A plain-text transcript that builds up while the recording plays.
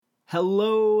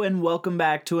Hello and welcome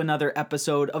back to another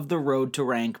episode of the Road to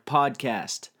Rank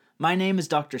podcast. My name is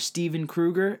Dr. Steven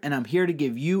Kruger and I'm here to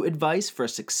give you advice for a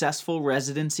successful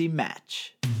residency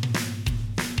match.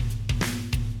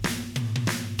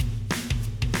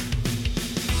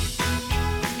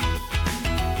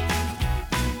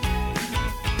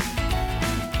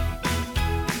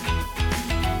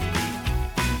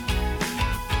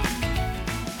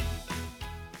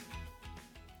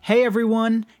 Hey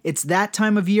everyone, it's that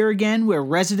time of year again where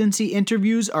residency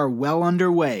interviews are well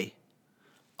underway.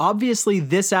 Obviously,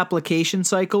 this application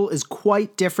cycle is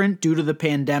quite different due to the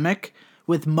pandemic,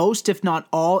 with most if not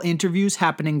all interviews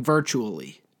happening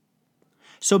virtually.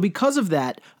 So because of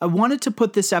that, I wanted to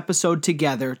put this episode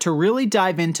together to really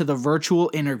dive into the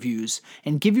virtual interviews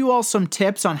and give you all some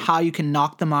tips on how you can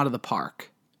knock them out of the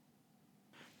park.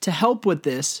 To help with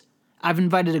this, I've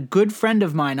invited a good friend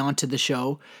of mine onto the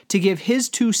show to give his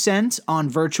 2 cents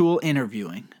on virtual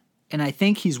interviewing. And I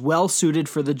think he's well suited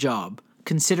for the job,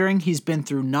 considering he's been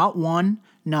through not 1,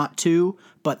 not 2,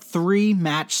 but 3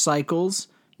 match cycles,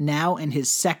 now in his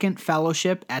 2nd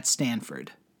fellowship at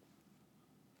Stanford.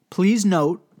 Please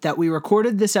note that we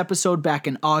recorded this episode back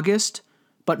in August,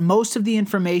 but most of the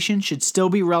information should still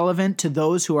be relevant to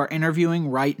those who are interviewing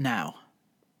right now.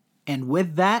 And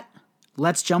with that,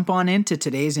 let's jump on into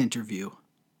today's interview.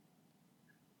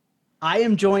 I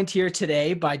am joined here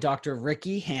today by Dr.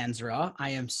 Ricky Hansra. I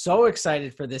am so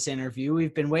excited for this interview.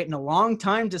 We've been waiting a long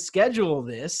time to schedule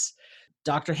this.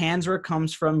 Dr. Hansra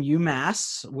comes from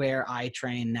UMass, where I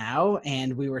train now,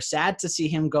 and we were sad to see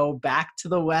him go back to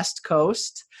the West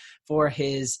Coast for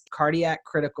his Cardiac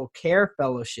Critical Care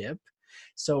Fellowship.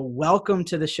 So welcome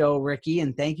to the show, Ricky,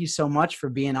 and thank you so much for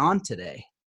being on today.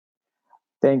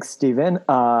 Thanks, Steven.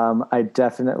 I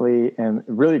definitely am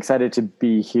really excited to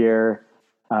be here.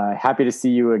 Happy to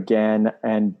see you again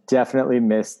and definitely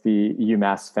miss the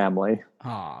UMass family.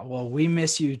 Oh, well, we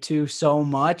miss you too so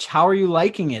much. How are you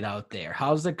liking it out there?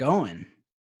 How's it going?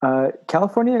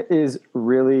 California is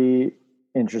really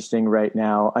interesting right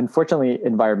now. Unfortunately,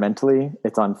 environmentally,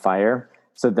 it's on fire,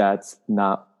 so that's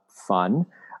not fun.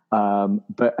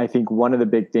 But I think one of the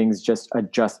big things, just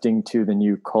adjusting to the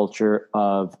new culture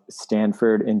of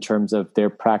Stanford in terms of their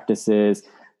practices,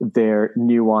 their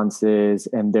nuances,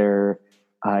 and their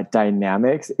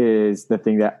dynamics is the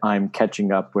thing that I'm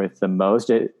catching up with the most.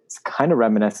 It's kind of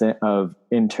reminiscent of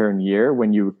intern year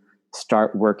when you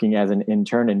start working as an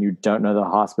intern and you don't know the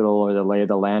hospital or the lay of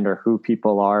the land or who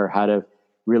people are, or how to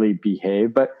really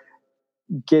behave, but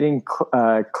getting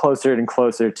closer and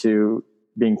closer to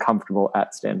being comfortable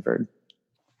at Stanford.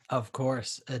 Of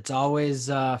course. It's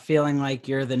always feeling like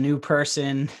you're the new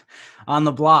person on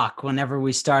the block whenever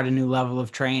we start a new level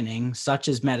of training, such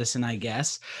as medicine, I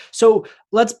guess. So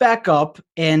let's back up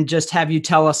and just have you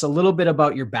tell us a little bit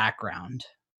about your background.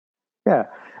 Yeah.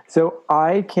 So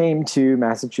I came to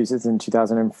Massachusetts in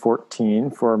 2014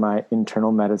 for my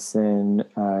internal medicine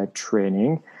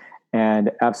training and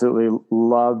absolutely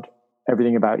loved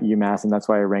everything about UMass, and that's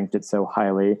why I ranked it so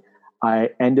highly. I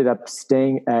ended up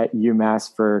staying at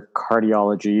UMass for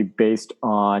cardiology based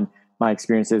on my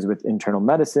experiences with internal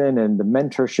medicine and the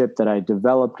mentorship that I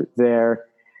developed there.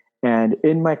 And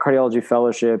in my cardiology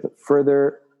fellowship,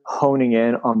 further honing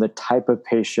in on the type of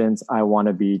patients I want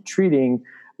to be treating,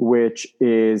 which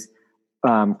is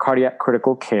cardiac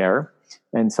critical care.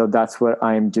 And so that's what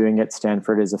I'm doing at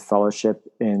Stanford, is a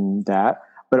fellowship in that,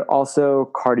 but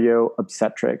also cardio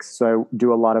obstetrics. So I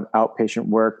do a lot of outpatient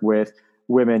work with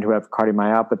women who have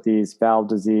cardiomyopathies, valve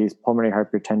disease, pulmonary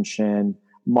hypertension,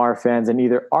 Marfan's, and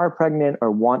either are pregnant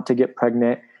or want to get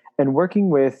pregnant, and working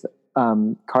with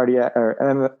cardiac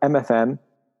or MFM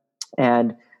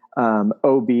and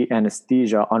OB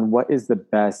anesthesia on what is the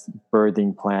best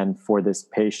birthing plan for this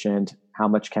patient. How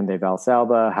much can they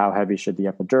Valsalva? How heavy should the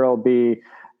epidural be?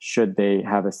 Should they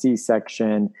have a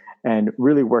C-section? And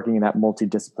really working in that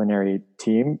multidisciplinary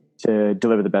team to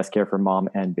deliver the best care for mom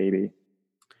and baby.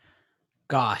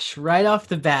 Gosh, right off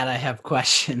the bat, I have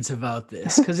questions about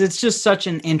this because it's just such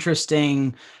an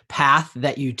interesting path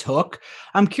that you took.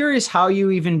 I'm curious how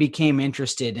you even became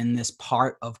interested in this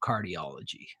part of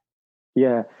cardiology.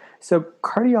 Yeah. So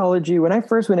cardiology, when I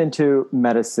first went into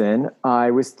medicine,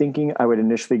 I was thinking I would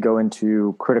initially go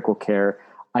into critical care.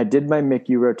 I did my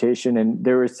MICU rotation and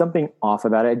there was something off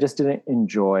about it. I just didn't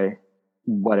enjoy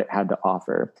what it had to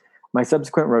offer. My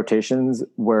subsequent rotations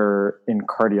were in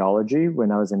cardiology when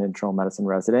I was an internal medicine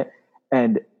resident,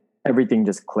 and everything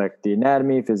just clicked. The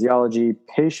anatomy, physiology,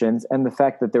 patients, and the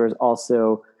fact that there was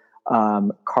also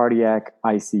cardiac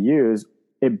ICUs,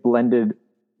 it blended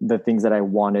the things that I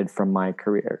wanted from my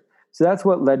career. So that's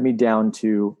what led me down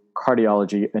to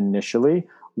cardiology initially,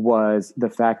 was the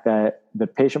fact that the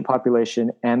patient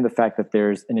population and the fact that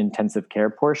there's an intensive care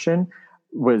portion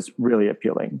was really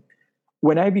appealing.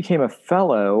 When I became a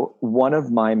fellow, one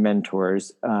of my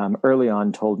mentors early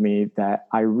on told me that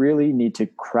I really need to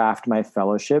craft my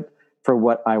fellowship for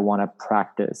what I want to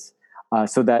practice,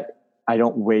 so that I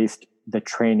don't waste the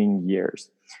training years.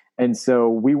 And so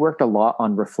we worked a lot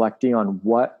on reflecting on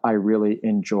what I really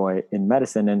enjoy in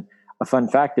medicine. And a fun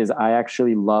fact is I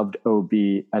actually loved OB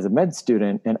as a med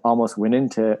student and almost went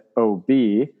into OB,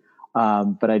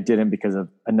 but I didn't because of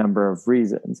a number of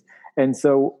reasons. And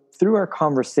so through our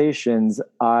conversations,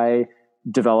 I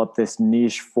developed this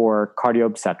niche for cardio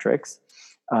obstetrics,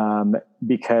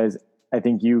 because I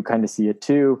think you kind of see it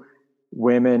too.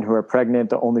 Women who are pregnant,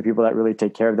 the only people that really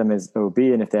take care of them is OB.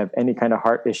 And if they have any kind of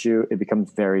heart issue, it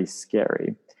becomes very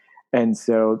scary. And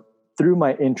so through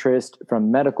my interest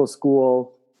from medical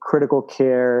school, critical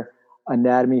care,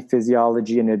 anatomy,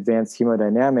 physiology, and advanced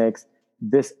hemodynamics,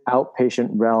 this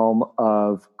outpatient realm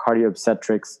of cardio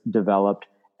obstetrics developed,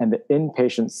 and the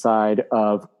inpatient side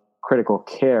of critical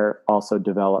care also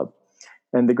developed.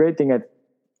 And the great thing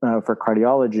for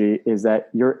cardiology is that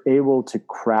you're able to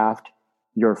craft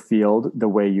your field the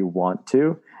way you want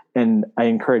to. And I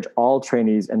encourage all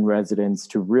trainees and residents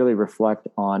to really reflect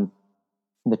on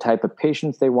the type of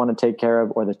patients they want to take care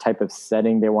of or the type of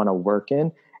setting they want to work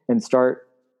in, and start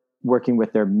working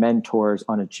with their mentors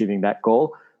on achieving that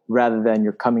goal, rather than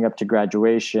you're coming up to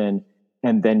graduation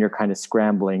and then you're kind of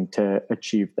scrambling to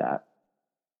achieve that.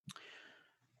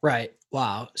 Right.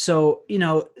 Wow. So,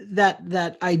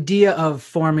 that idea of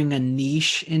forming a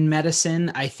niche in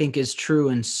medicine, I think is true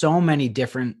in so many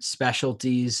different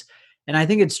specialties. And I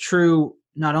think it's true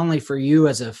not only for you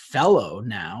as a fellow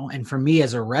now and for me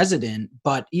as a resident,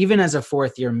 but even as a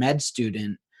fourth year med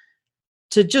student,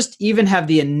 to just even have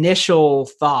the initial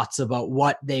thoughts about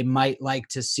what they might like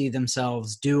to see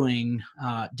themselves doing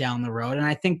down the road. And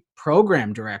I think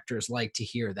program directors like to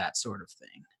hear that sort of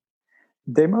thing.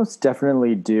 They most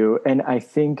definitely do. And I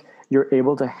think you're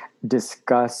able to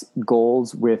discuss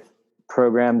goals with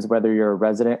programs, whether you're a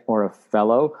resident or a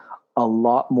fellow, a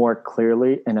lot more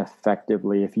clearly and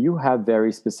effectively. If you have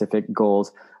very specific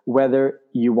goals, whether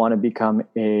you want to become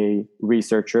a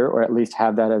researcher or at least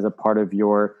have that as a part of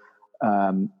your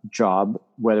job,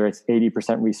 whether it's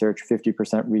 80% research,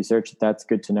 50% research, that's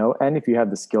good to know. And if you have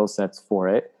the skill sets for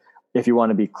it, if you want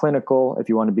to be clinical, if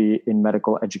you want to be in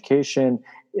medical education,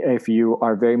 if you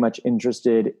are very much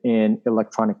interested in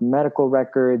electronic medical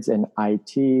records and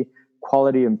IT,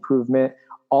 quality improvement,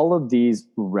 all of these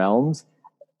realms,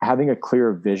 having a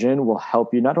clear vision will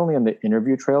help you not only on the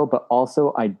interview trail, but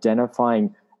also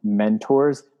identifying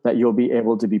mentors that you'll be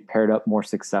able to be paired up more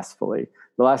successfully.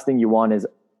 The last thing you want is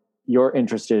you're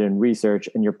interested in research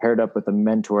and you're paired up with a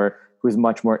mentor who's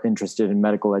much more interested in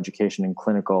medical education and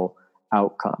clinical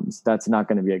outcomes. That's not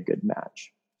going to be a good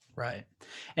match. Right.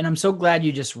 And I'm so glad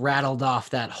you just rattled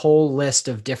off that whole list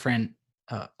of different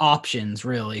options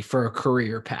really for a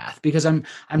career path, because I'm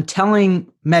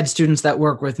telling med students that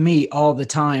work with me all the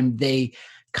time, they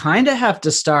kind of have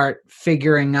to start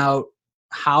figuring out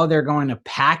how they're going to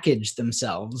package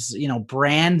themselves,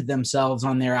 brand themselves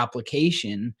on their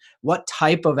application. What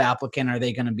type of applicant are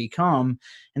they going to become?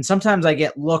 And sometimes I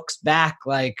get looks back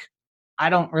like, I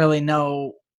don't really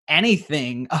know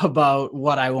anything about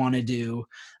what I want to do.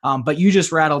 But you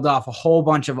just rattled off a whole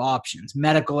bunch of options: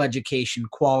 medical education,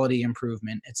 quality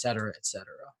improvement, et cetera, et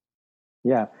cetera.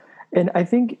 Yeah. And I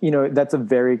think, that's a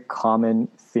very common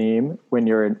theme when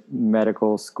you're in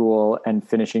medical school and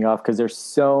finishing off, because there's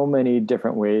so many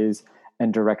different ways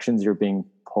and directions you're being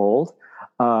pulled.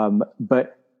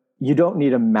 But you don't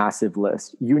need a massive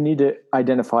list. You need to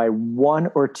identify one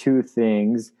or two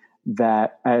things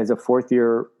that, as a fourth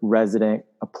year resident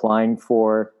applying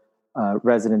for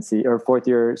residency, or fourth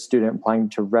year student applying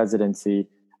to residency,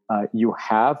 you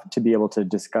have to be able to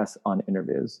discuss on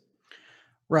interviews.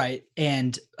 Right.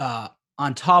 And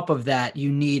on top of that,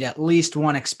 you need at least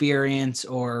one experience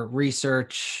or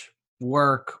research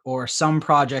work or some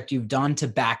project you've done to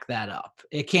back that up.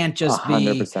 It can't just be,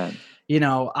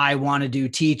 100%. I want to do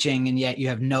teaching, and yet you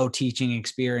have no teaching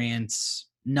experience,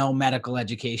 no medical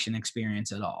education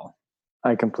experience at all.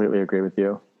 I completely agree with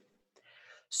you.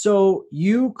 So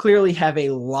you clearly have a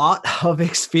lot of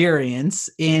experience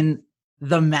in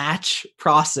the match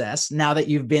process now that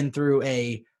you've been through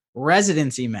a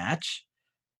residency match,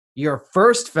 your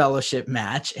first fellowship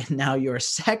match, and now your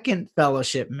second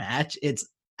fellowship match. It's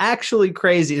actually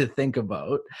crazy to think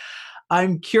about.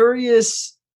 I'm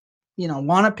curious,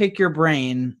 want to pick your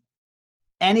brain,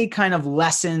 any kind of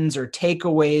lessons or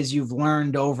takeaways you've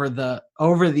learned over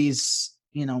these,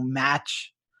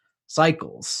 match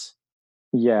cycles.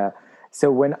 Yeah.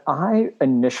 So when I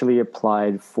initially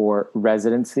applied for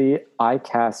residency, I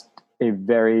cast a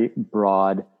very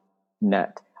broad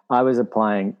net. I was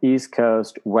applying East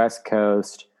Coast, West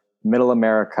Coast, Middle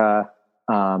America,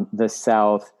 the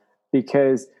South,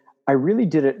 because I really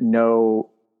didn't know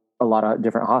a lot of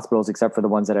different hospitals except for the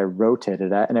ones that I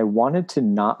rotated at. And I wanted to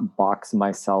not box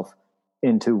myself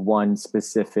into one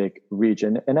specific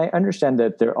region. And I understand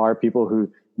that there are people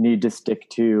who need to stick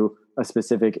to a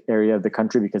specific area of the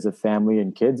country because of family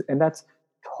and kids. And that's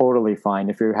totally fine.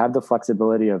 If you have the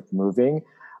flexibility of moving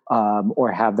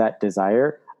or have that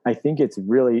desire, I think it's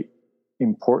really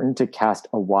important to cast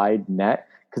a wide net,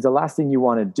 because the last thing you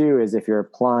want to do is, if you're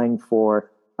applying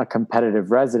for a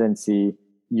competitive residency,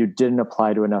 you didn't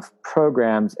apply to enough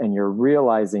programs and you're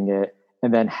realizing it,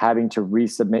 and then having to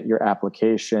resubmit your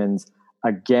applications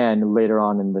again later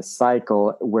on in the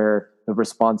cycle where the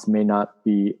response may not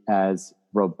be as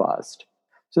robust.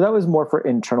 So that was more for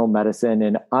internal medicine.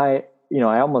 And I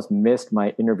almost missed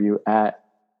my interview at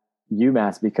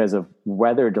UMass because of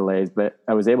weather delays, but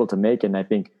I was able to make it. And I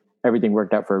think everything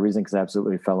worked out for a reason, because I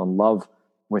absolutely fell in love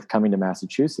with coming to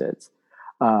Massachusetts.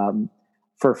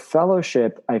 For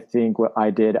fellowship, I think what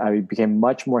I did, I became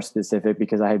much more specific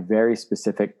because I had very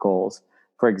specific goals.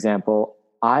 For example,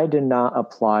 I did not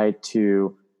apply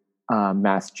to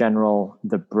Mass General,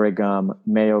 the Brigham,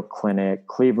 Mayo Clinic,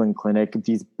 Cleveland Clinic,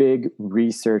 these big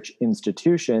research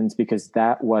institutions, because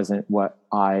that wasn't what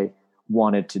I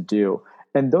wanted to do.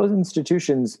 And those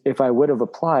institutions, if I would have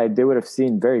applied, they would have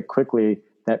seen very quickly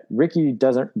that Ricky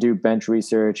doesn't do bench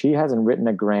research. He hasn't written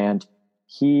a grant.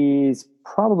 He's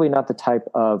probably not the type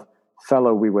of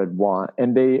fellow we would want.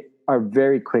 And they are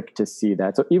very quick to see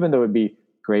that. So even though it would be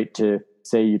great to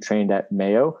say you trained at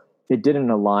Mayo, it didn't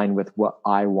align with what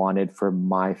I wanted for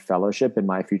my fellowship and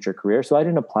my future career. So I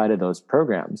didn't apply to those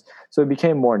programs. So it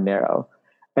became more narrow.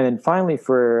 And then finally,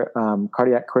 for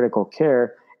cardiac critical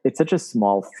care, it's such a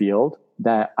small field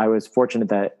that I was fortunate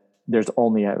that there's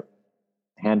only a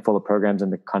handful of programs in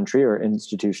the country or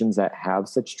institutions that have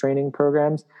such training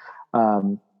programs.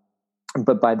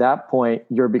 But by that point,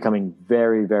 you're becoming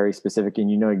very, very specific,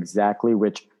 and you know exactly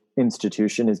which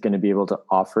institution is going to be able to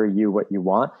offer you what you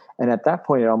want. And at that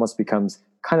point, it almost becomes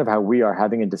kind of how we are,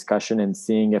 having a discussion and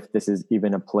seeing if this is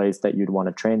even a place that you'd want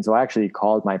to train. So I actually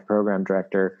called my program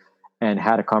director and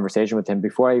had a conversation with him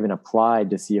before I even applied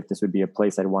to see if this would be a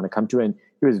place I'd want to come to. And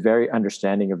he was very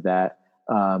understanding of that.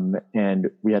 And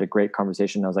we had a great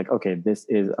conversation. I was like, okay, this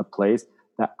is a place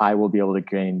that I will be able to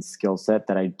gain skill set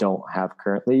that I don't have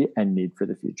currently and need for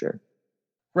the future.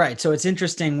 Right. So it's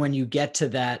interesting when you get to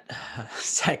that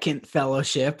second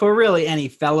fellowship, or really any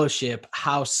fellowship,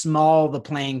 how small the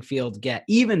playing field get,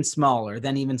 even smaller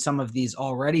than even some of these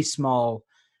already small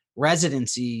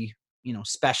residency,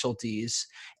 specialties,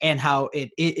 and how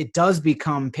it does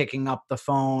become picking up the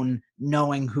phone,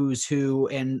 knowing who's who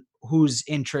and whose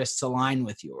interests align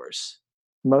with yours.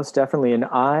 Most definitely. And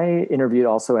I interviewed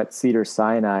also at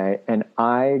Cedars-Sinai, and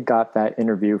I got that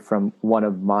interview from one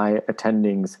of my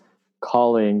attendings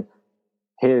calling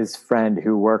his friend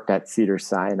who worked at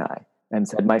Cedars-Sinai and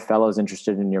said, my fellow's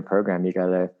interested in your program. You got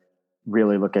to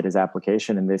really look at his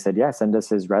application. And they said, yeah, send us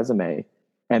his resume.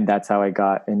 And that's how I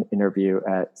got an interview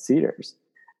at Cedars.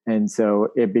 And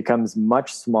so it becomes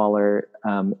much smaller.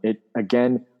 It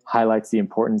again highlights the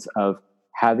importance of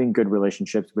having good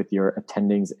relationships with your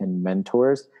attendings and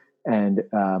mentors, and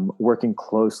working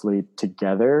closely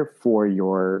together for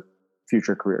your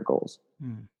future career goals.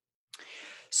 Hmm.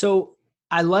 So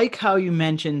I like how you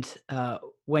mentioned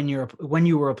when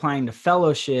you were applying to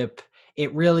fellowship,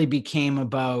 it really became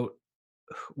about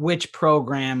which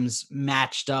programs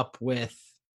matched up with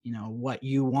what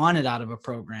you wanted out of a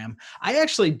program. I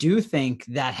actually do think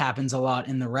that happens a lot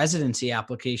in the residency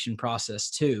application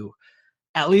process too.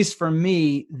 At least for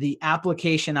me, the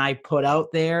application I put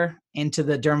out there into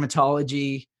the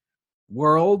dermatology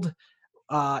world,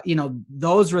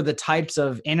 those were the types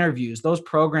of interviews, those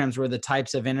programs were the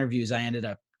types of interviews I ended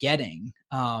up getting.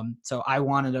 So I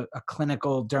wanted a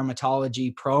clinical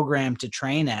dermatology program to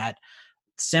train at.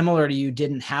 Similar to you,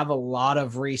 didn't have a lot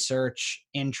of research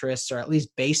interests, or at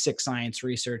least basic science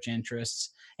research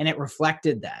interests, and it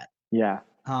reflected that. Yeah.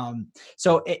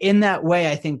 So in that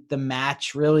way, I think the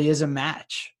match really is a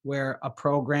match where a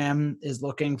program is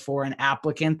looking for an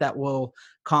applicant that will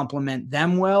complement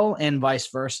them well, and vice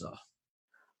versa.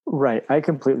 Right. I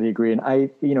completely agree. And I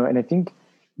think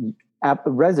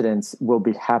residents will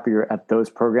be happier at those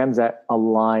programs that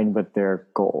align with their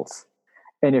goals.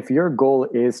 And if your goal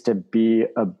is to be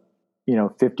a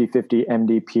 50-50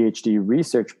 MD PhD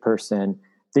research person,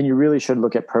 then you really should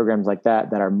look at programs like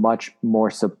that are much more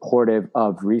supportive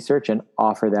of research and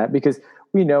offer that. Because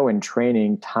we know in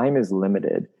training, time is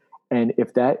limited. And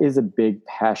if that is a big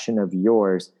passion of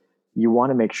yours, you want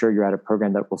to make sure you're at a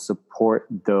program that will support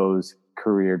those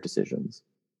career decisions.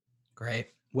 Great.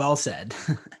 Well said.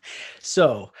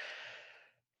 So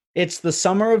it's the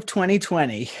summer of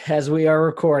 2020 as we are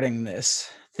recording this.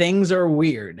 Things are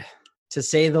weird, to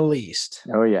say the least.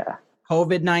 Oh, yeah.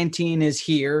 COVID-19 is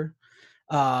here.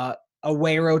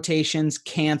 Away rotations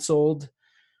canceled.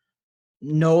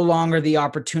 No longer the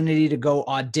opportunity to go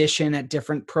audition at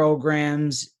different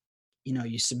programs.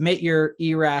 You submit your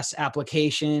ERAS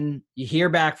application, you hear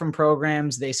back from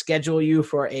programs, they schedule you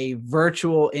for a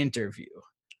virtual interview.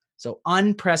 So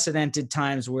unprecedented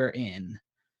times we're in.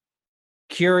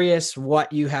 Curious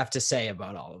what you have to say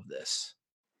about all of this.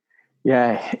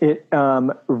 Yeah, it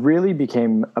really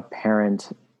became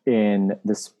apparent in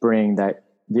the spring that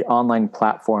the online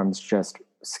platforms just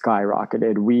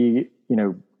skyrocketed. We,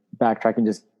 backtracking,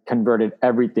 just converted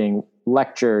everything,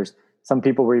 lectures. Some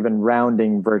people were even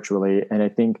rounding virtually. And I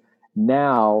think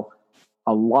now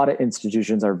a lot of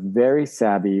institutions are very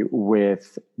savvy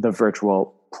with the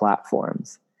virtual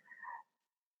platforms.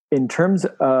 In terms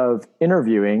of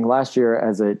interviewing, last year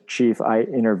as a chief, I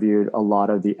interviewed a lot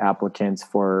of the applicants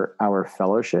for our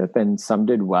fellowship, and some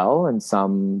did well and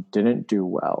some didn't do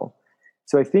well.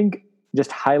 So I think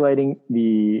just highlighting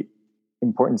the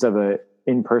importance of an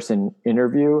in-person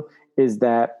interview is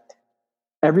that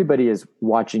everybody is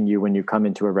watching you when you come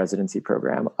into a residency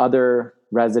program. Other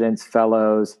residents,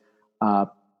 fellows,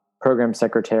 program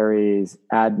secretaries,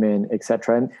 admin,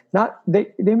 etc. And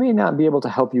they may not be able to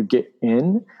help you get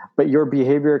in, but your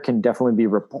behavior can definitely be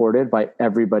reported by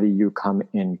everybody you come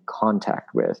in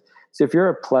contact with. So if you're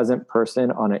a pleasant person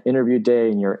on an interview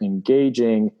day and you're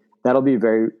engaging, that'll be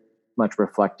very much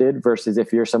reflected, versus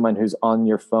if you're someone who's on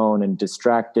your phone and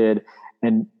distracted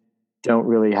and don't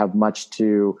really have much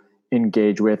to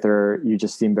engage with, or you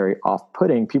just seem very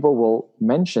off-putting, people will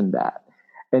mention that.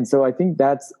 And so I think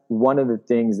that's one of the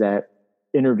things that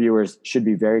interviewers should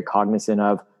be very cognizant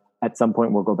of. At some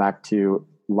point, we'll go back to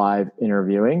live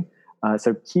interviewing.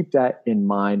 So keep that in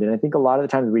mind. And I think a lot of the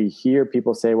times we hear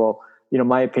people say, well,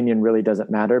 my opinion really doesn't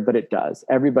matter, but it does.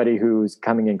 Everybody who's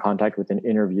coming in contact with an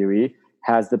interviewee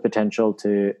has the potential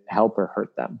to help or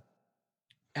hurt them.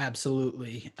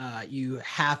 Absolutely. You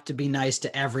have to be nice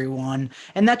to everyone.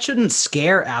 And that shouldn't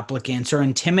scare applicants or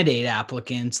intimidate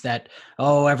applicants that,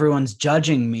 oh, everyone's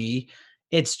judging me.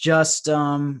 It's just,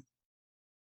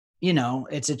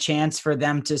 it's a chance for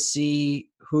them to see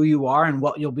who you are and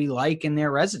what you'll be like in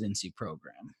their residency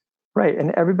program. Right.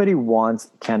 And everybody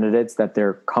wants candidates that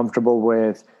they're comfortable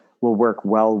with, will work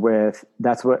well with.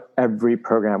 That's what every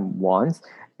program wants.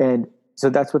 And so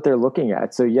that's what they're looking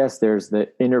at. So yes, there's the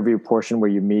interview portion where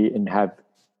you meet and have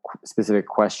specific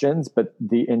questions, but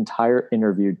the entire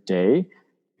interview day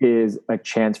is a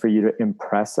chance for you to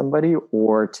impress somebody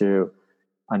or to,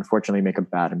 unfortunately, make a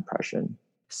bad impression.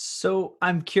 So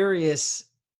I'm curious,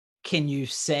 can you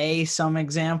say some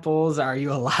examples? Are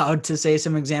you allowed to say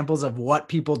some examples of what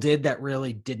people did that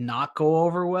really did not go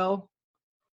over well?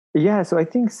 Yeah, so I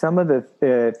think some of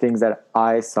the things that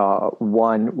I saw,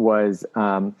 one was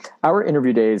our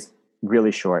interview day is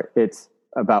really short. It's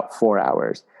about 4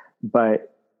 hours,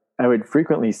 but I would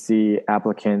frequently see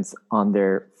applicants on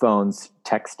their phones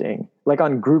texting, like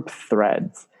on group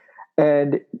threads.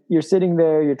 And you're sitting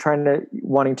there, you're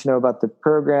wanting to know about the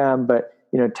program, but,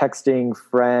 texting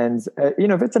friends,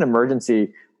 if it's an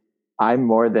emergency, I'm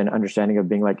more than understanding of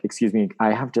being like, excuse me,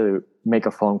 I have to make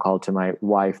a phone call to my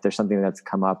wife. There's something that's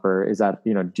come up, or is that,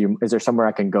 is there somewhere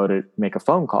I can go to make a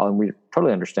phone call? And we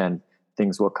totally understand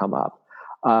things will come up.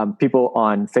 People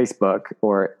on Facebook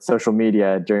or social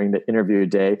media during the interview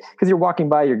day, because you're walking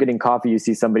by, you're getting coffee, you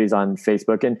see somebody's on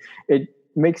Facebook, and it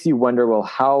makes you wonder, well,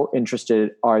 how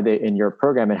interested are they in your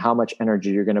program and how much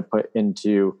energy you're going to put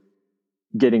into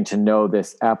getting to know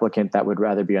this applicant that would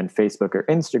rather be on Facebook or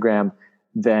Instagram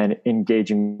than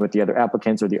engaging with the other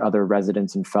applicants or the other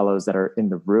residents and fellows that are in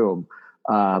the room,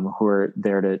 who are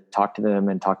there to talk to them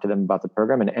about the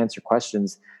program and answer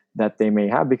questions that they may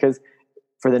have. Because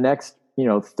for the next,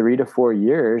 3 to 4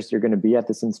 years, you're going to be at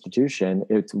this institution.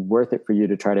 It's worth it for you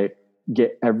to try to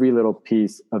get every little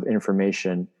piece of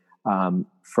information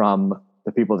from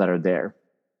the people that are there.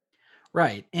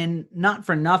 Right. And not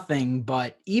for nothing,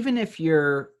 but even if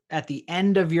you're at the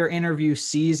end of your interview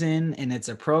season and it's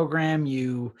a program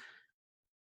you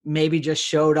maybe just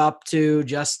showed up to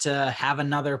just to have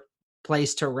another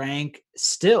place to rank,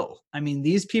 still, I mean,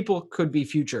 these people could be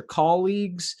future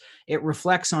colleagues. It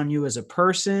reflects on you as a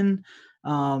person.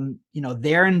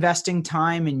 They're investing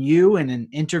time in you and an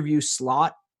interview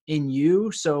slot in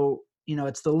you. So,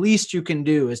 it's the least you can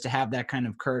do is to have that kind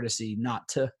of courtesy, not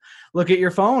to look at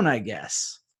your phone, I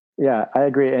guess. Yeah, I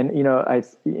agree. And,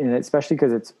 especially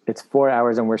because it's 4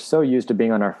 hours and we're so used to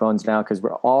being on our phones now because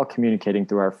we're all communicating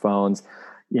through our phones,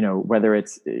 whether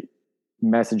it's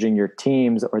messaging your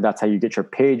teams or that's how you get your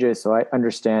pages. So I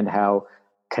understand how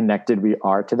connected we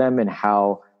are to them and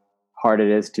how hard it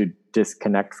is to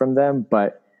disconnect from them.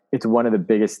 But it's one of the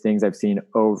biggest things I've seen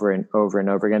over and over and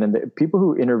over again. And the people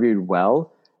who interviewed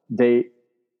well, they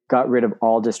got rid of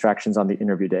all distractions on the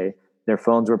interview day. Their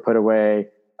phones were put away.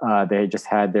 They just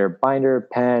had their binder,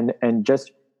 pen, and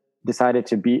just decided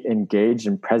to be engaged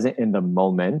and present in the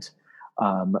moment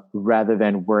rather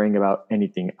than worrying about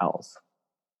anything else.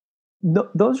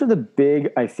 Those are the big,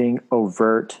 I think,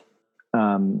 overt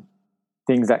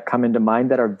things that come into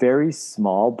mind that are very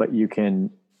small, but you can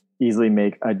easily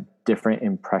make a different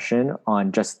impression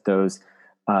on just those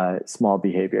small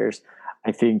behaviors.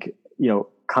 I think,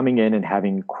 coming in and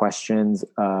having questions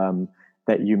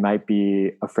that you might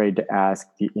be afraid to ask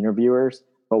the interviewers,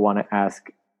 but want to ask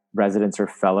residents or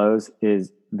fellows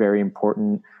is very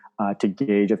important to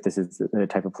gauge if this is the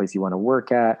type of place you want to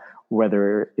work at,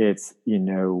 whether it's,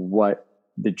 what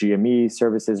the GME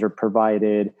services are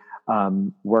provided,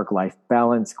 work-life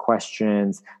balance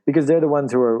questions, because they're the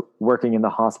ones who are working in the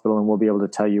hospital and will be able to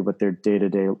tell you what their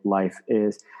day-to-day life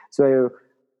is. So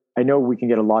I know we can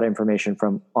get a lot of information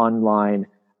from online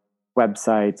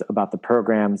websites about the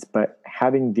programs, but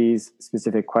having these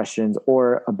specific questions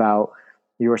or about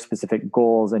your specific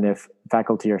goals and if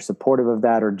faculty are supportive of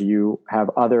that, or do you have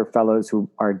other fellows who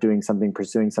are doing something,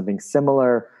 pursuing something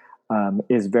similar,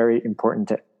 is very important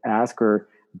to ask or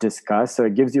discuss. So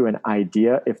it gives you an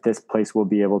idea if this place will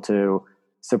be able to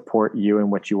support you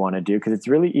and what you want to do. Because it's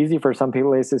really easy for some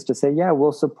places to say, yeah,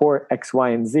 we'll support X, Y,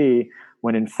 and Z,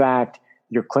 when in fact,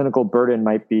 your clinical burden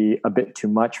might be a bit too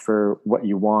much for what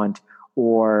you want,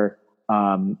 or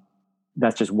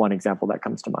that's just one example that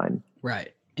comes to mind.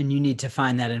 Right. And you need to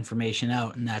find that information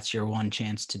out, and that's your one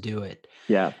chance to do it.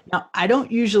 Yeah. Now, I don't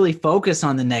usually focus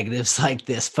on the negatives like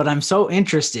this, but I'm so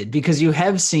interested because you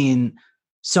have seen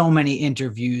so many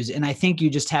interviews, and I think you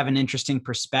just have an interesting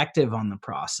perspective on the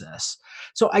process.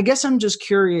 So I guess I'm just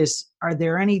curious, are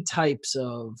there any types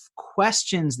of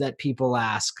questions that people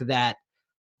ask that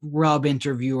rub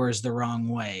interviewers the wrong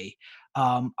way?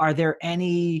 Are there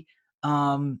any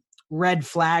red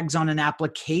flags on an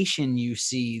application you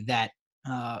see that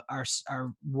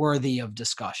are worthy of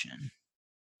discussion?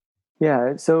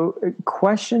 Yeah. So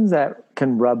questions that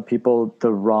can rub people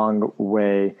the wrong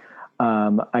way.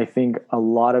 I think a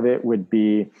lot of it would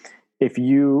be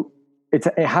it's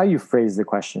how you phrase the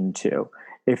question too.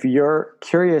 If you're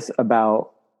curious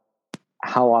about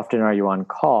how often are you on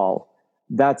call,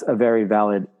 that's a very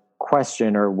valid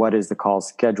question, or what is the call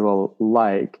schedule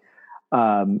like,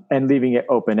 and leaving it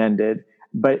open-ended.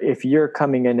 But if you're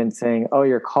coming in and saying, oh,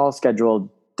 your call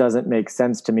schedule doesn't make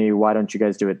sense to me, why don't you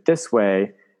guys do it this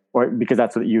way? Or because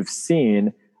that's what you've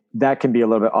seen, that can be a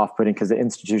little bit off-putting because the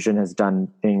institution has done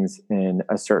things in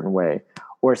a certain way.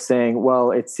 Or saying,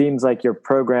 well, it seems like your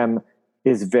program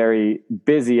is very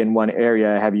busy in one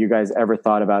area. Have you guys ever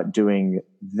thought about doing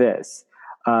this?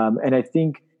 And I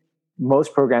think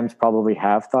most programs probably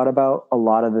have thought about a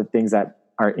lot of the things that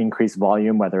are increased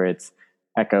volume, whether it's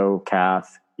echo,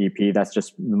 cath, EP. That's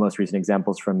just the most recent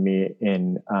examples from me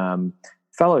in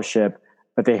fellowship.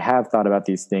 But they have thought about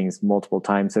these things multiple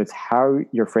times. So it's how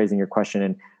you're phrasing your question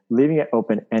and leaving it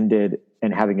open-ended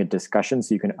and having a discussion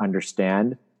so you can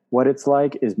understand what it's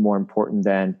like is more important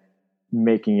than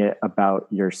making it about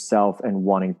yourself and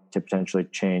wanting to potentially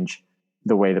change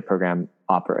the way the program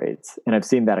operates. And I've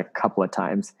seen that a couple of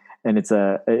times. And it's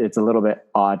a little bit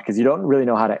odd because you don't really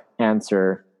know how to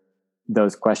answer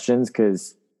those questions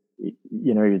because,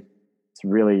 it's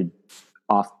really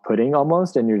off-putting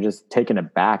almost, and you're just taken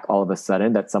aback all of a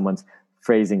sudden that someone's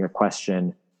phrasing a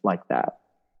question like that.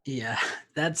 Yeah,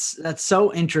 that's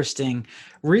so interesting.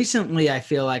 Recently, I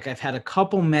feel like I've had a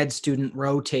couple med student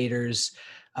rotators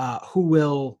who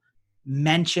will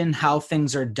mention how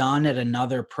things are done at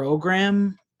another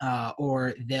program,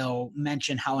 or they'll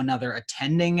mention how another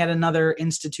attending at another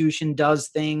institution does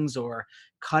things, or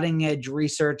cutting edge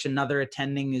research another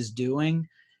attending is doing.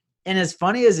 And as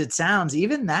funny as it sounds,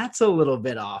 even that's a little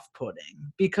bit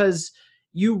off-putting because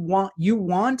you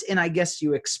want, and I guess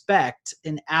you expect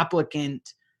an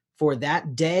applicant for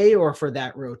that day or for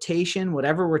that rotation,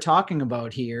 whatever we're talking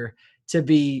about here, to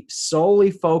be solely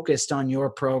focused on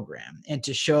your program and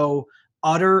to show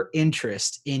utter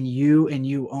interest in you and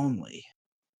you only.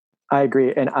 I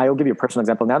agree. And I'll give you a personal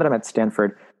example. Now that I'm at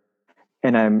Stanford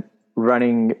and I'm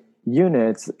running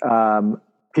units, the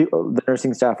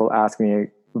nursing staff will ask me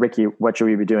Ricky, what should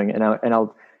we be doing? And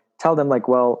I'll tell them like,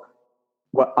 well,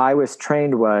 what I was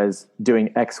trained was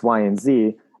doing X, Y, and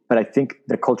Z, but I think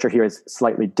the culture here is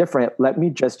slightly different. Let me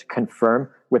just confirm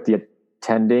with the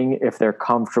attending if they're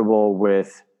comfortable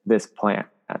with this plan.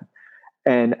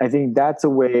 And I think that's a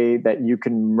way that you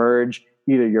can merge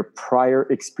either your prior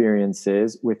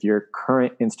experiences with your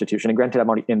current institution. And granted, I'm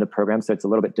already in the program, so it's a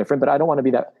little bit different, but I don't want to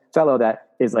be that fellow that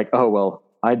is like, oh, well,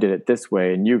 I did it this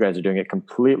way and you guys are doing it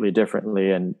completely differently.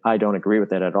 And I don't agree with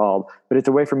that at all. But it's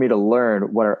a way for me to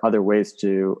learn what are other ways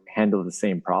to handle the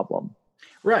same problem.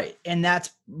 Right. And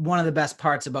that's one of the best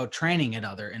parts about training at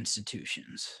other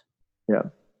institutions. Yeah.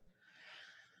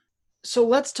 So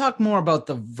let's talk more about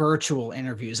the virtual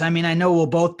interviews. I mean, I know we'll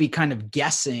both be kind of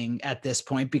guessing at this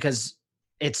point because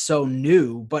it's so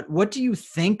new, but what do you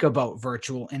think about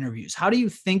virtual interviews? How do you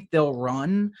think they'll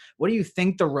run? What do you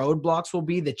think the roadblocks will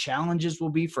be, the challenges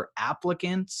will be for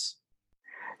applicants?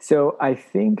 So I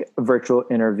think virtual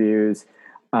interviews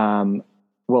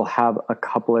will have a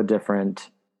couple of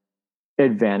different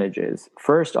advantages.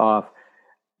 First off,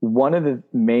 one of the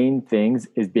main things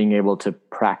is being able to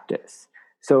practice.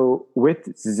 So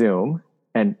with Zoom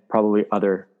and probably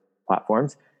other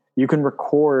platforms, you can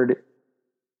record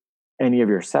any of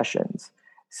your sessions.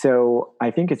 So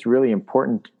I think it's really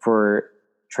important for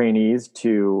trainees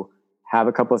to have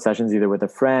a couple of sessions, either with a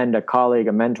friend, a colleague,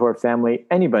 a mentor, family,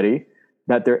 anybody,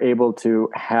 that they're able to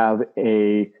have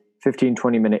a 15,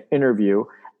 20-minute interview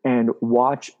and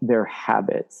watch their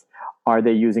habits. Are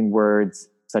they using words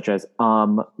such as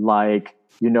like,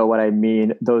 you know what I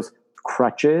mean? Those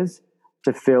crutches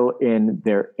to fill in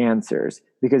their answers,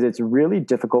 because it's really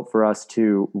difficult for us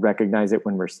to recognize it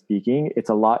when we're speaking. It's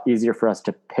a lot easier for us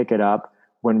to pick it up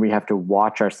when we have to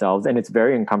watch ourselves. And it's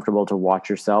very uncomfortable to watch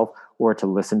yourself or to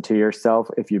listen to yourself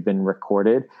if you've been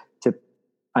recorded, to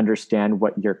understand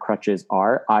what your crutches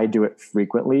are. I do it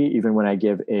frequently, even when I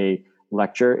give a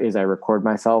lecture, is I record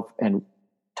myself and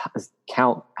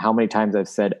count how many times I've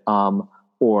said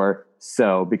or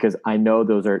so, because I know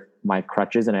those are my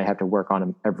crutches and I have to work on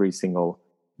them every single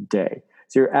day.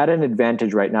 So you're at an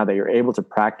advantage right now that you're able to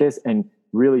practice and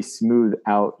really smooth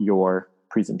out your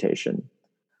presentation.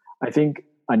 I think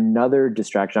another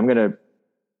distraction, I'm going to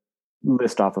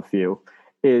list off a few,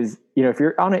 is, if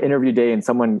you're on an interview day and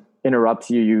someone interrupts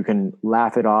you, you can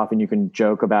laugh it off and you can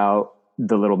joke about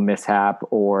the little mishap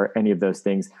or any of those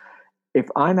things. If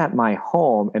I'm at my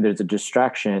home and there's a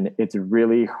distraction, it's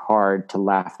really hard to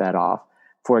laugh that off.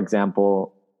 For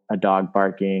example, a dog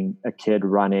barking, a kid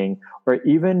running, or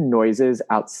even noises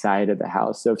outside of the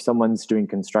house. So if someone's doing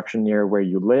construction near where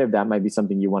you live, that might be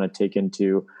something you want to take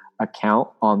into account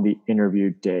on the interview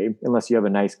day, unless you have a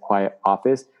nice quiet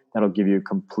office that'll give you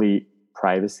complete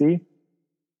privacy.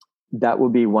 That will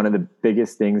be one of the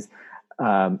biggest things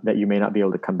that you may not be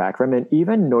able to come back from. And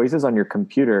even noises on your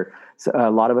computer. So a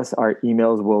lot of us, our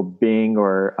emails will bing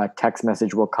or a text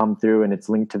message will come through and it's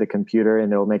linked to the computer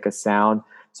and it'll make a sound.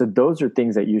 So those are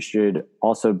things that you should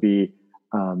also be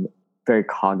very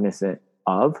cognizant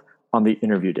of on the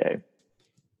interview day.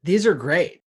 These are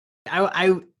great.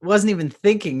 I wasn't even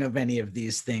thinking of any of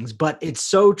these things, but it's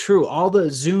so true. All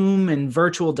the Zoom and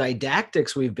virtual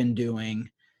didactics we've been doing,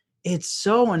 it's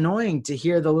so annoying to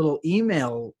hear the little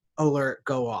email alert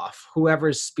go off,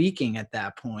 whoever's speaking at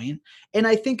that point. And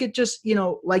I think it just,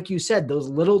 like you said, those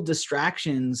little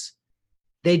distractions,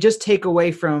 they just take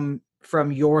away from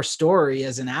your story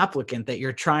as an applicant that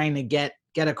you're trying to get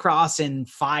across in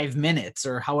 5 minutes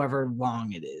or however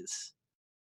long it is.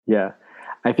 Yeah.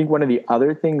 I think one of the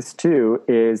other things too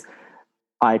is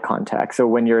eye contact. So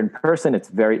when you're in person, it's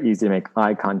very easy to make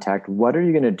eye contact. What are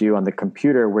you going to do on the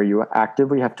computer where you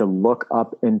actively have to look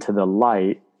up into the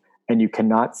light and you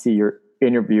cannot see your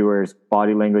interviewer's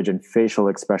body language and facial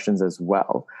expressions as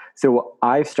well? So what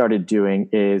I've started doing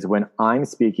is when I'm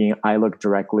speaking, I look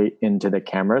directly into the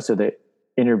camera so the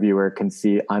interviewer can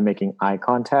see I'm making eye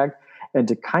contact, and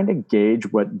to kind of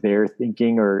gauge what they're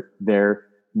thinking or their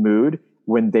mood.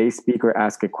 When they speak or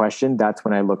ask a question, that's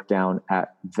when I look down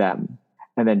at them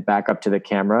and then back up to the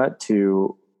camera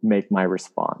to make my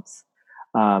response.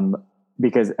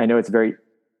 Because I know it's very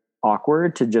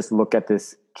awkward to just look at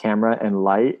this camera and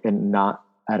light and not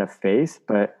at a face,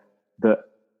 but the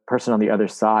person on the other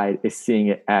side is seeing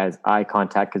it as eye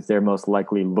contact because they're most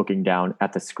likely looking down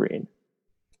at the screen.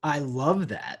 I love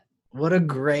that. What a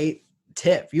great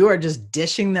tip. You are just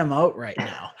dishing them out right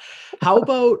now. How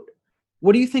about,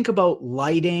 what do you think about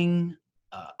lighting,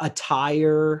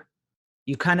 attire?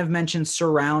 You kind of mentioned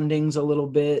surroundings a little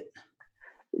bit.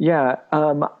 Yeah,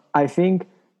 I think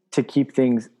to keep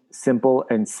things simple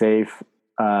and safe,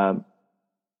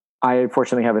 I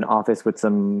fortunately have an office with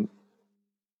some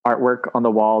artwork on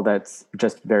the wall that's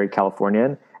just very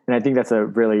Californian. And I think that's a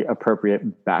really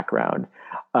appropriate background.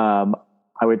 Um,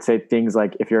 I would say things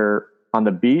like if you're on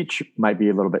the beach might be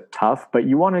a little bit tough, but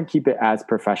you want to keep it as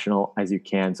professional as you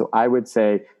can. So I would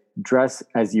say dress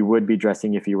as you would be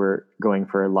dressing if you were going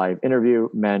for a live interview,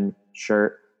 men,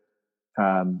 shirt,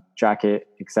 jacket,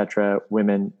 etc.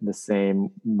 Women, the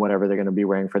same, whatever they're going to be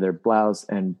wearing for their blouse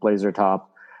and blazer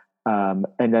top. And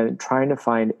then trying to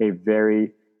find a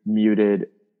very muted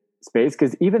space,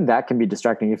 because even that can be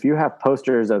distracting. If you have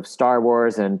posters of Star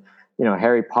Wars and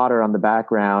Harry Potter on the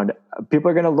background, people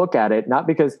are going to look at it not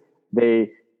because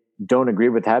they don't agree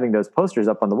with having those posters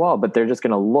up on the wall, but they're just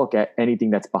going to look at anything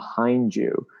that's behind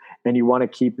you, and you want to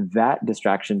keep that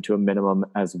distraction to a minimum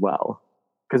as well,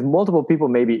 because multiple people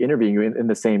may be interviewing you in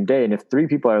the same day, and if 3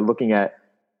 people are looking at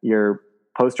your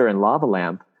poster and lava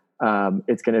lamp,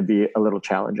 it's going to be a little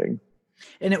challenging.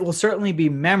 And it will certainly be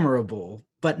memorable,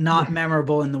 but not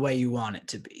memorable in the way you want it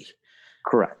to be.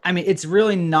 Correct. I mean, it's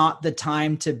really not the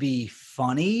time to be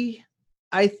funny,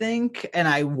 I think. And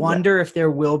I wonder if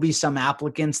there will be some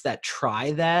applicants that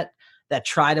try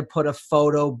to put a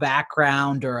photo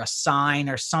background or a sign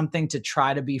or something to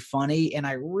try to be funny. And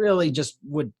I really just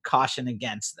would caution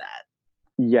against that.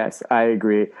 Yes, I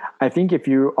agree. I think if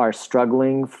you are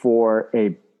struggling for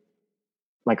a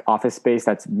office space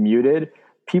that's muted,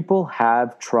 people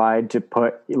have tried to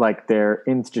put like their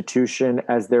institution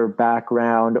as their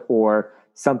background or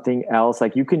something else.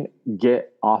 Like you can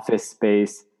get office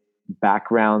space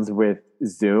backgrounds with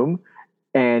Zoom.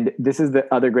 And this is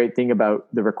the other great thing about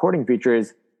the recording feature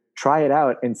is try it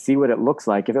out and see what it looks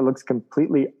like. If it looks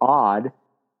completely odd,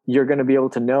 you're going to be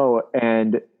able to know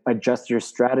and adjust your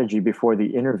strategy before the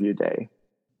interview day.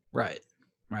 Right.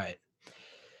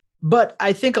 But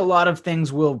I think a lot of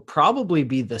things will probably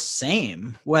be the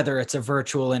same, whether it's a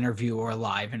virtual interview or a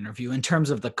live interview, in terms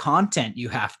of the content you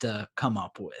have to come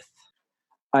up with.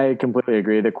 I completely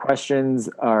agree. The questions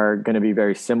are going to be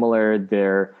very similar.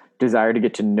 Their desire to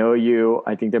get to know you.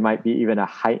 I think there might be even a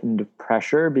heightened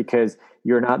pressure because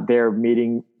you're not there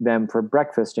meeting them for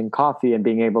breakfast and coffee and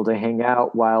being able to hang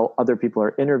out while other people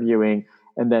are interviewing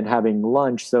and then having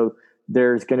lunch. So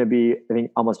there's going to be, I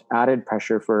think, almost added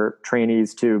pressure for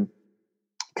trainees to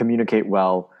communicate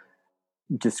well,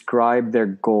 describe their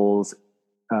goals,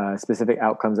 specific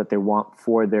outcomes that they want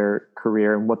for their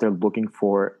career and what they're looking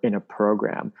for in a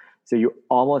program. So you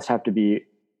almost have to be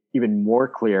even more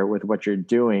clear with what you're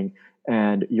doing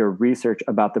and your research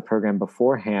about the program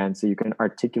beforehand so you can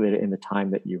articulate it in the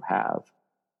time that you have.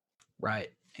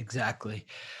 Right, exactly.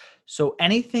 So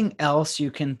anything else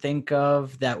you can think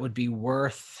of that would be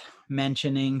worth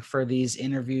mentioning for these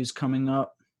interviews coming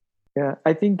up? Yeah,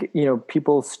 I think,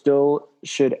 people still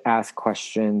should ask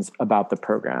questions about the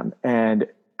program. And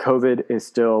COVID is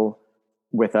still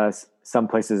with us. Some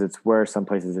places it's worse, some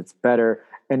places it's better.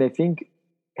 And I think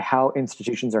how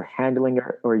institutions are handling it,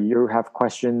 or you have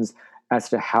questions as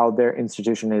to how their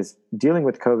institution is dealing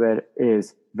with COVID,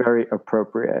 is very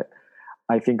appropriate.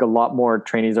 I think a lot more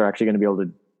trainees are actually going to be able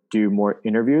to do more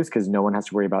interviews because no one has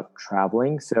to worry about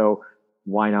traveling. So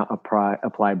why not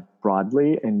apply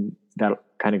broadly? And that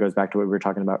kind of goes back to what we were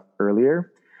talking about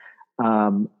earlier.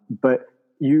 But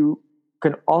you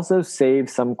can also save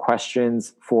some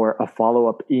questions for a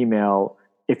follow-up email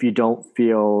if you don't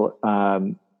feel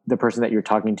the person that you're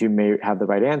talking to may have the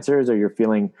right answers, or you're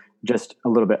feeling just a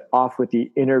little bit off with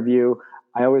the interview.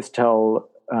 I always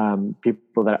tell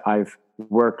people that I've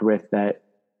worked with that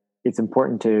it's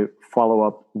important to follow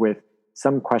up with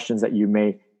some questions that you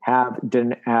may have,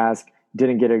 didn't ask,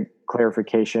 didn't get a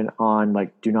clarification on,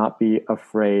 like, do not be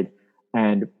afraid.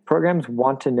 And programs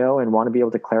want to know and want to be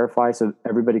able to clarify so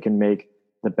everybody can make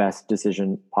the best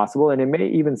decision possible. And it may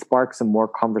even spark some more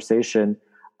conversation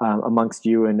amongst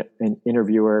you and an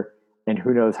interviewer, and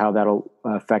who knows how that'll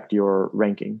affect your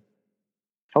ranking,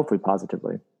 hopefully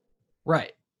positively.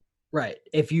 Right.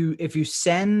 If you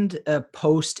send a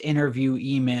post-interview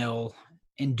email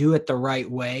and do it the right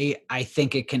way, I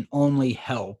think it can only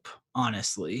help,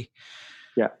 honestly.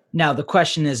 Yeah. Now, the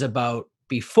question is about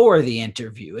before the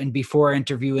interview and before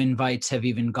interview invites have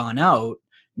even gone out.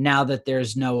 Now that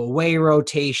there's no away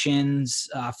rotations,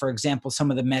 for example, some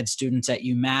of the med students at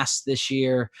UMass this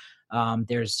year,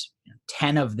 there's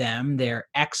 10 of them. They're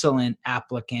excellent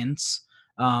applicants,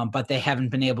 but they haven't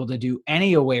been able to do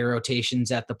any away rotations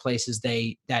at the places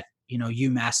that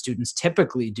UMass students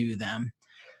typically do them.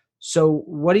 So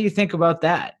what do you think about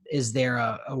that? Is there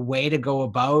a way to go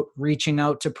about reaching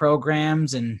out to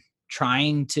programs and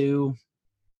trying to,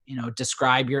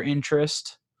 describe your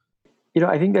interest?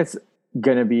 I think that's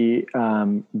going to be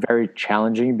very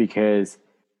challenging because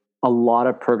a lot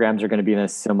of programs are going to be in a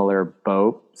similar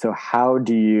boat. So how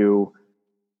do you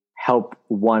help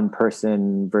one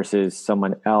person versus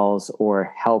someone else,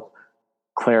 or help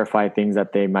clarify things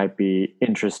that they might be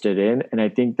interested in? And I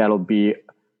think that'll be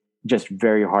just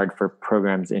very hard for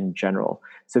programs in general.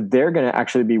 So they're going to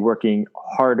actually be working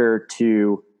harder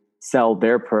to sell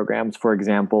their programs. For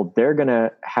example, they're going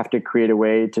to have to create a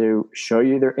way to show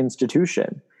you their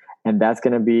institution. And that's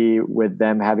going to be with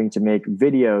them having to make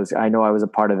videos. I know I was a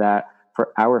part of that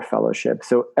for our fellowship.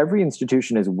 So every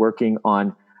institution is working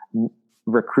on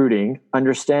recruiting,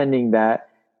 understanding that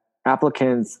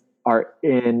applicants are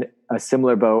in a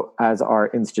similar boat as our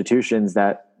institutions,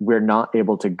 that we're not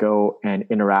able to go and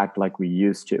interact like we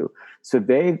used to. So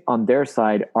they, on their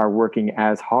side, are working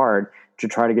as hard to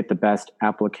try to get the best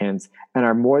applicants, and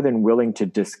are more than willing to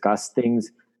discuss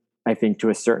things, I think, to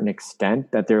a certain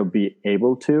extent that they'll be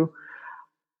able to.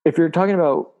 If you're talking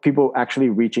about people actually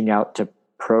reaching out to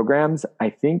programs, I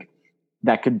think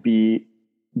that could be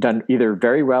done either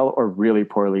very well or really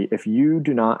poorly. If you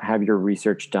do not have your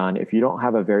research done, if you don't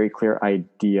have a very clear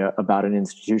idea about an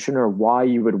institution or why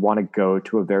you would want to go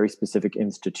to a very specific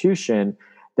institution,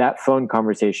 that phone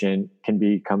conversation can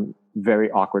become very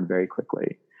awkward very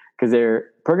quickly, because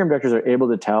their program directors are able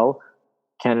to tell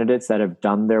candidates that have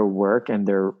done their work and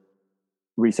their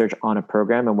research on a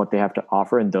program and what they have to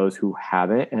offer, and those who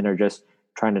haven't and are just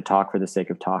trying to talk for the sake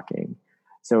of talking.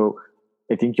 So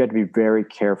I think you have to be very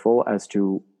careful as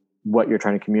to what you're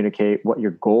trying to communicate, what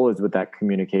your goal is with that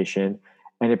communication.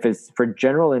 And if it's for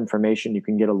general information, you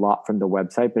can get a lot from the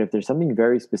website. But if there's something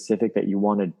very specific that you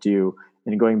want to do,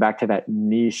 and going back to that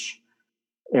niche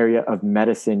area of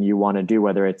medicine you want to do,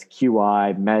 whether it's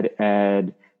QI, med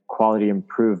ed, quality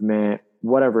improvement,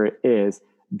 whatever it is,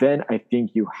 then I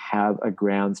think you have a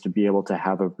grounds to be able to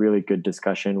have a really good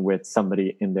discussion with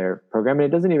somebody in their program. And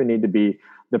it doesn't even need to be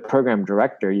the program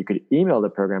director. You could email the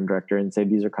program director and say,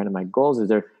 these are kind of my goals. Is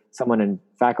there someone in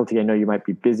faculty? I know you might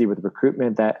be busy with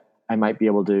recruitment that I might be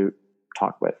able to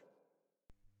talk with.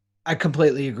 I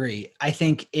completely agree. I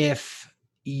think if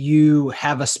you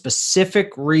have a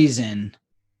specific reason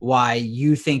why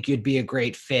you think you'd be a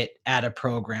great fit at a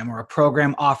program, or a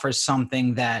program offers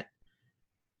something that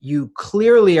you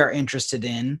clearly are interested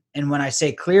in. And when I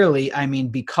say clearly, I mean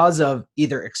because of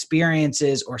either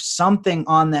experiences or something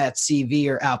on that CV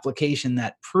or application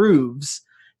that proves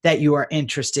that you are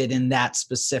interested in that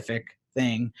specific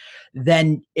thing,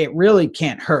 then it really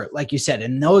can't hurt. Like you said,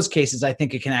 in those cases, I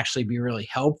think it can actually be really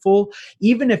helpful,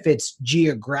 even if it's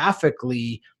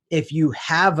geographically, if you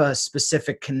have a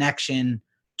specific connection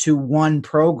to one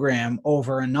program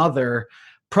over another.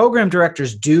 Program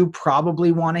directors do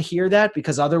probably want to hear that,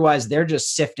 because otherwise they're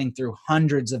just sifting through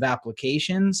hundreds of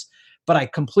applications. But I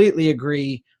completely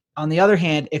agree. On the other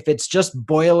hand, if it's just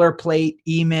boilerplate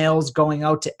emails going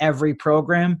out to every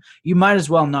program, you might as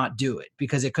well not do it,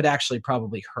 because it could actually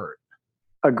probably hurt.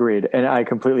 Agreed. And I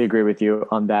completely agree with you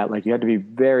on that. Like, you have to be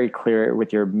very clear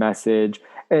with your message.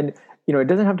 And, it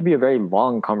doesn't have to be a very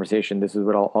long conversation. This is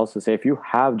what I'll also say. If you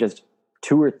have just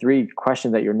 2 or 3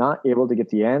 questions that you're not able to get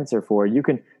the answer for, you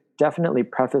can definitely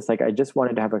preface, like, I just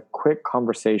wanted to have a quick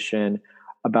conversation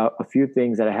about a few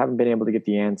things that I haven't been able to get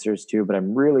the answers to, but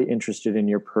I'm really interested in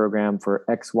your program for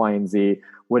X, Y, and Z.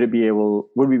 Would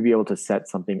we be able to set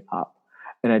something up?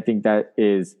 And I think that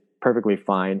is perfectly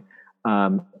fine.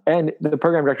 And the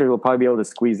program director will probably be able to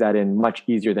squeeze that in much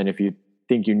easier than if you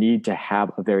think you need to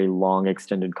have a very long,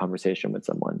 extended conversation with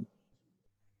someone.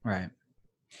 Right.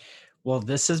 Well,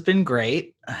 this has been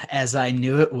great, as I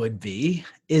knew it would be.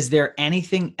 Is there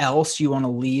anything else you want to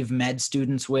leave med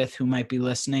students with who might be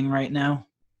listening right now?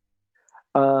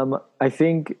 I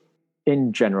think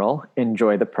in general,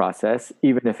 enjoy the process,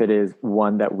 even if it is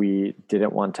one that we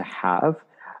didn't want to have.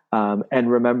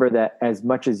 And remember that as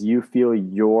much as you feel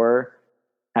you're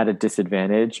at a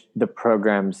disadvantage, the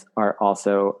programs are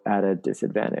also at a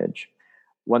disadvantage.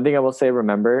 One thing I will say,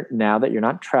 remember, now that you're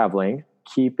not traveling,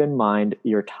 keep in mind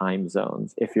your time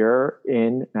zones. If you're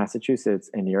in Massachusetts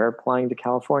and you're applying to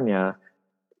California,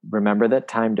 remember that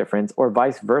time difference, or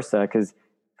vice versa, because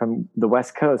from the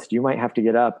West Coast, you might have to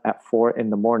get up at 4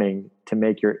 a.m. to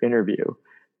make your interview.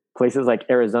 Places like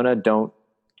Arizona don't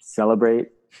celebrate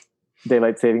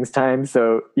daylight savings time,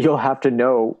 so you'll have to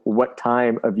know what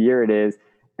time of year it is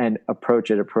and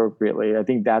approach it appropriately. I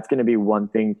think that's going to be one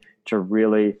thing to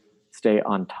really stay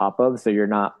on top of, so you're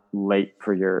not late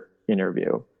for your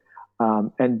interview.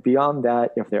 And beyond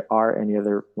that, if there are any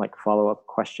other follow-up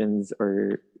questions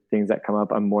or things that come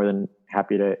up, I'm more than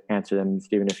happy to answer them,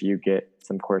 Stephen, if you get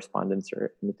some correspondence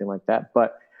or anything like that.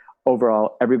 But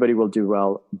overall, everybody will do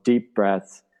well. Deep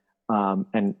breaths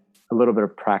and a little bit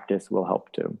of practice will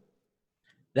help too.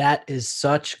 That is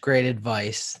such great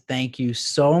advice. Thank you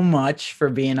so much for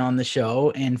being on the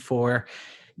show and for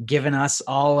giving us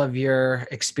all of your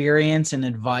experience and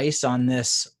advice on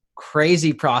this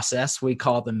crazy process we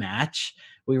call the match.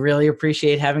 We really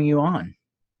appreciate having you on.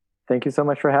 Thank you so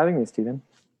much for having me, Stephen.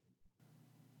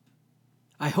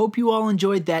 I hope you all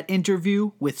enjoyed that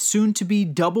interview with soon-to-be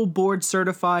double board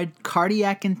certified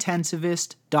cardiac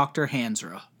intensivist Dr.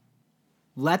 Hansra.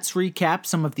 Let's recap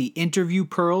some of the interview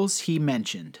pearls he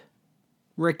mentioned.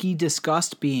 Ricky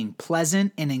discussed being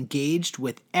pleasant and engaged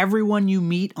with everyone you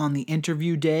meet on the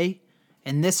interview day,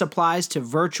 and this applies to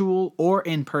virtual or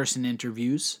in-person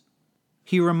interviews.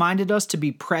 He reminded us to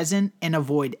be present and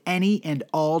avoid any and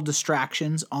all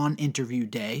distractions on interview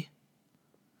day.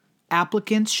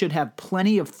 Applicants should have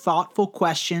plenty of thoughtful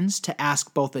questions to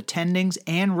ask both attendings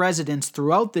and residents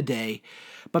throughout the day,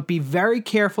 but be very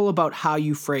careful about how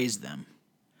you phrase them.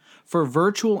 For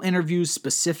virtual interviews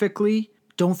specifically,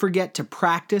 don't forget to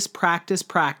practice,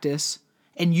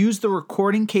 and use the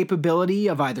recording capability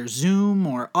of either Zoom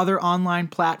or other online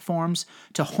platforms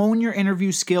to hone your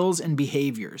interview skills and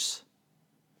behaviors.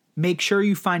 Make sure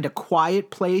you find a quiet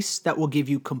place that will give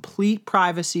you complete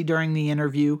privacy during the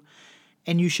interview,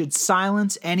 and you should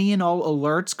silence any and all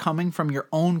alerts coming from your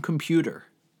own computer.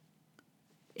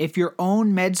 If your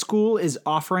own med school is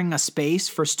offering a space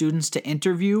for students to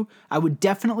interview, I would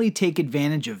definitely take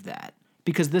advantage of that,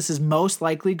 because this is most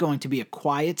likely going to be a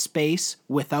quiet space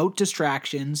without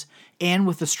distractions and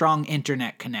with a strong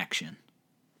internet connection.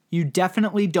 You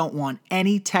definitely don't want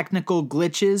any technical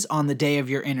glitches on the day of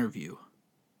your interview.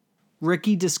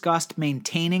 Ricky discussed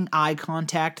maintaining eye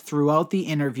contact throughout the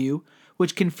interview,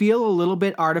 which can feel a little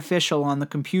bit artificial on the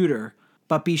computer,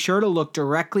 but be sure to look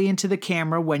directly into the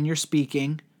camera when you're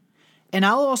speaking. And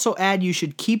I'll also add you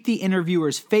should keep the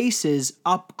interviewers' faces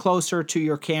up closer to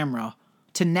your camera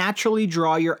to naturally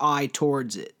draw your eye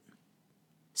towards it.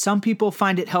 Some people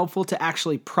find it helpful to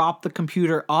actually prop the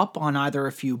computer up on either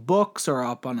a few books or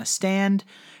up on a stand,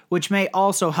 which may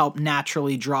also help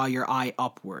naturally draw your eye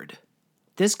upward.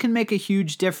 This can make a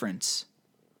huge difference.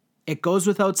 It goes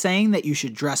without saying that you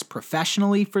should dress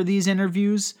professionally for these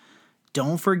interviews.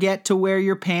 Don't forget to wear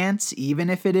your pants, even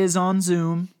if it is on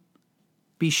Zoom.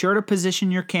 Be sure to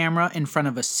position your camera in front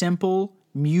of a simple,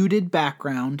 muted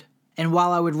background. And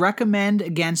while I would recommend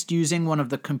against using one of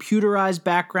the computerized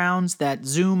backgrounds that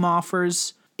Zoom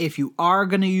offers, if you are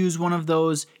going to use one of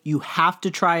those, you have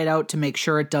to try it out to make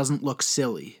sure it doesn't look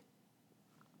silly.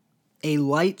 A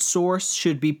light source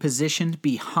should be positioned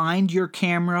behind your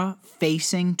camera,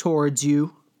 facing towards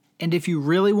you. And if you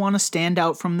really want to stand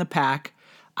out from the pack,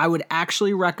 I would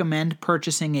actually recommend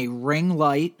purchasing a ring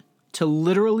light to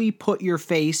literally put your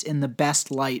face in the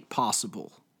best light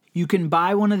possible. You can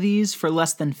buy one of these for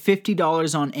less than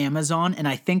 $50 on Amazon, and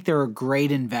I think they're a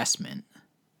great investment.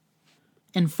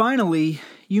 And finally,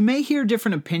 you may hear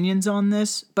different opinions on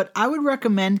this, but I would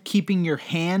recommend keeping your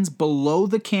hands below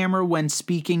the camera when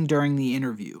speaking during the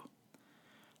interview.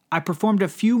 I performed a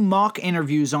few mock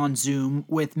interviews on Zoom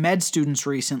with med students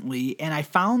recently, and I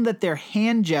found that their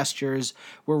hand gestures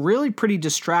were really pretty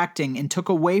distracting and took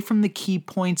away from the key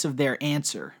points of their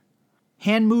answer.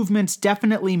 Hand movements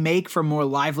definitely make for more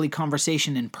lively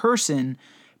conversation in person,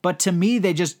 but to me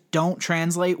they just don't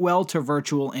translate well to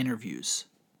virtual interviews.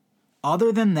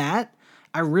 Other than that,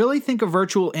 I really think a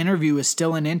virtual interview is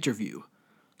still an interview.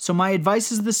 So my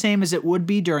advice is the same as it would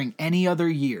be during any other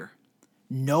year.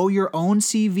 Know your own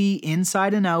CV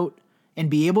inside and out, and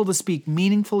be able to speak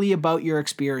meaningfully about your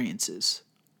experiences.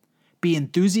 Be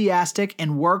enthusiastic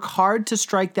and work hard to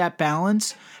strike that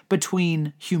balance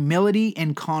between humility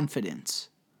and confidence.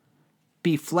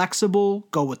 Be flexible,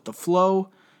 go with the flow,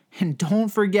 and don't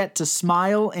forget to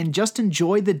smile and just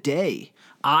enjoy the day.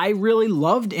 I really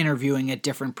loved interviewing at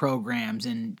different programs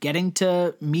and getting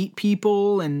to meet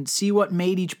people and see what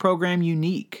made each program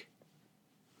unique.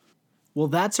 Well,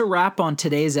 that's a wrap on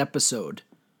today's episode.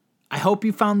 I hope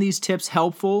you found these tips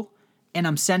helpful, and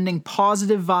I'm sending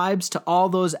positive vibes to all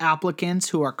those applicants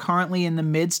who are currently in the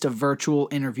midst of virtual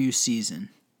interview season.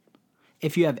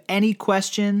 If you have any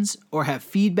questions or have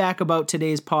feedback about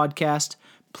today's podcast,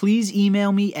 please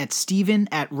email me at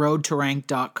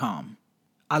steven@roadtorank.com.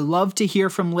 I love to hear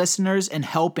from listeners and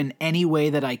help in any way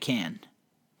that I can.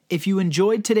 If you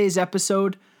enjoyed today's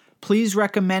episode, please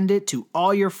recommend it to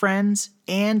all your friends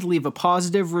and leave a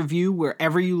positive review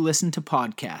wherever you listen to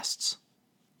podcasts.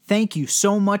 Thank you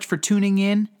so much for tuning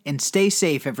in, and stay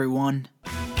safe, everyone.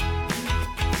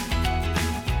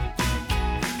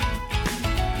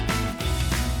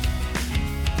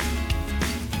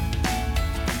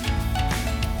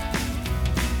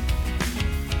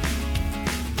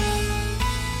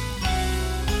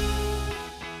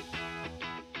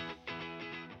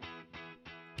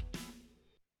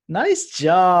 Nice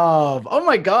job. Oh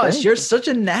my gosh, Thank you're you. such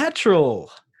a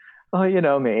natural. Oh, you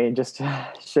know me, just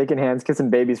shaking hands, kissing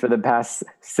babies for the past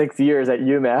 6 years at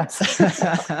UMass.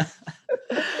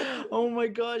 Oh my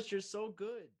gosh, you're so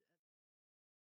good.